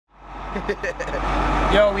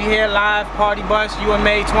Yo, we here live, Party Bus,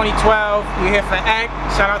 UMA 2012. We here for ACT.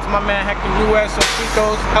 Shout out to my man Hector Ruiz,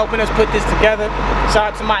 Sofritos, helping us put this together.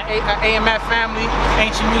 Shout out to my AMF family,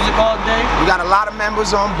 Ancient Music all day. We got a lot of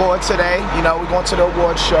members on board today. You know, we're going to the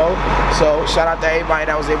awards show. So shout out to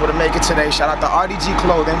everybody that was able to make it today. Shout out to RDG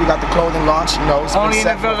Clothing. We got the clothing launch. You know, it's been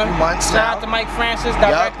set for a few months now. Shout out to Mike Francis,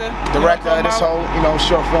 director. Director of this whole,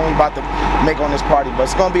 short film we about to make on this party.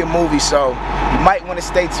 But it's gonna be a movie, so you might want to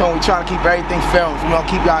stay tuned. We're trying to keep everything filmed. We're gonna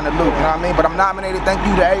keep y'all in the loop, you know what I mean? But I'm nominated. Thank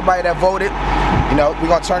you to everybody that voted. You know, we're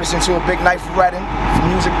gonna turn this into a big night for Reading, for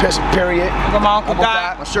music period. My Uncle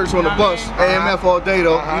Doc. My shirt's on the bus. AMF all day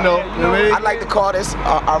though. You know what I mean? I'd like to call this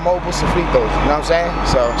our mobile Sofritos. You know what I'm saying?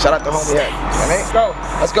 So shout out to Homie Head. You know what I mean?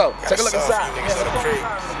 Let's go. Take a look inside.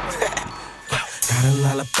 Got a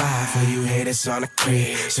lullaby for you haters on the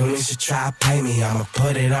crib. Soon as you try to play me, I'ma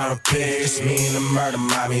put it on a pig. Just me and the murder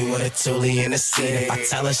mommy with a toolie in the seat. If I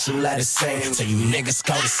tell her, she let it sing. So you niggas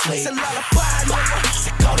go to sleep. It's a lullaby,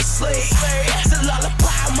 motherfucker, go to sleep. It's a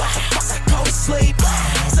lullaby, motherfucker, go to sleep.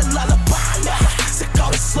 It's a lullaby, motherfucker,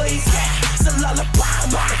 go to sleep. It's a lullaby,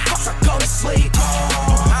 motherfucker, go to sleep.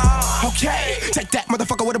 Okay, take that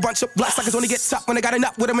motherfucker with a bunch of blood suckers only get tough when they got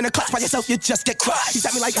enough with them in the clutch. By yourself, you just get crushed. He's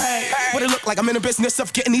at me like, hey, what it look like? I'm in the business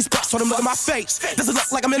of getting these bucks. Told him, look at my face. Does it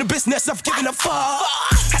look like I'm in the business of giving a fuck?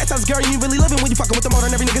 Had to tell this girl, you ain't really living when you fucking with the motor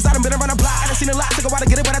and every niggas. I done been around the block. I done seen a lot. Took a while to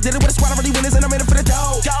get it, but I did it with a squad of really winners, and I'm in it for the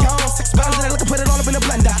dough. Yo, 6 pounds and I look and put it all up in a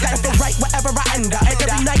blender. Gotta feel right wherever I end up. Every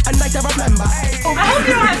night, a night to remember. I hope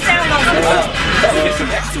you don't have sound on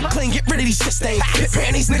this. Too clean, get rid of these shit stains.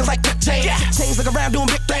 Paying these niggas like James. Chains look around doing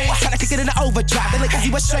big things. Trying to kick it in the overdrive. They like, cause he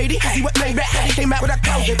was shady, cause he was made rap. He came out with a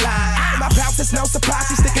COVID line. My bounce is no surprise,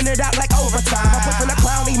 he's sticking it out like overtime. I'm pushing a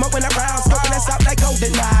clown, he moping around, smoking us up like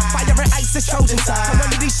golden eye. Fire and ice is Trojan time. Come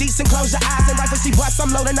under these sheets and close your eyes. And right when she busts,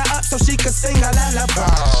 I'm loading her up so she can sing a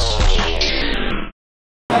lullaby.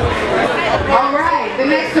 Alright, the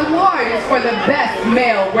next award is for the best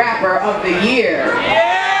male rapper of the year.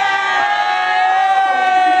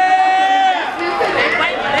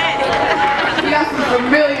 We got some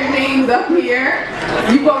familiar names up here.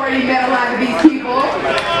 You've already met a lot of these people.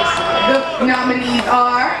 The nominees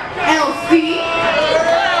are LC,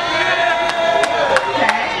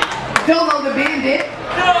 okay, Dolo the Bandit,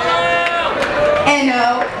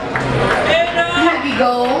 Eno, Heavy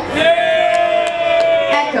Gold,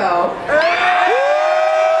 Echo,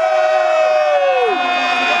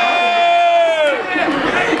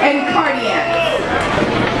 and Cardiac.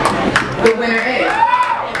 The winner is,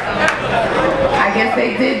 I guess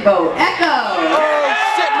they did vote, Echo. Oh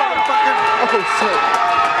shit, motherfucker. Oh shit.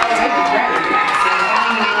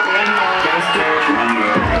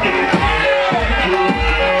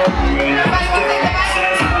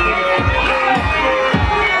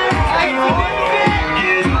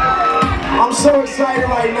 I'm so excited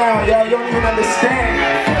right now, y'all. You don't even understand.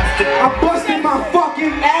 I busted my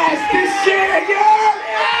fucking ass this year, yeah!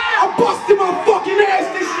 I busted my fucking ass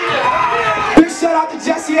this year! Big shout out to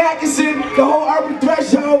Jesse Atkinson, the whole Urban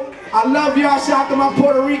Threshold. I love y'all. Shout out to my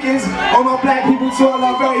Puerto Ricans, all my black people too. I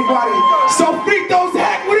love everybody. Sofritos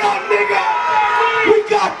hack, what up, nigga? We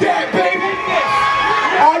got that, baby!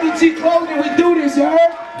 RDG Clothing, we do this, you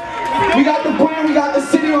heard? We got the brand, we got the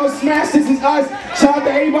city on Smash, this is us. Shout out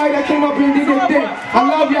to everybody that came up here and did their thing. I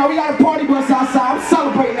love y'all, we got a party bus outside. I'm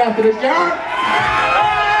celebrating after this, you heard?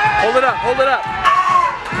 Hold it up, hold it up.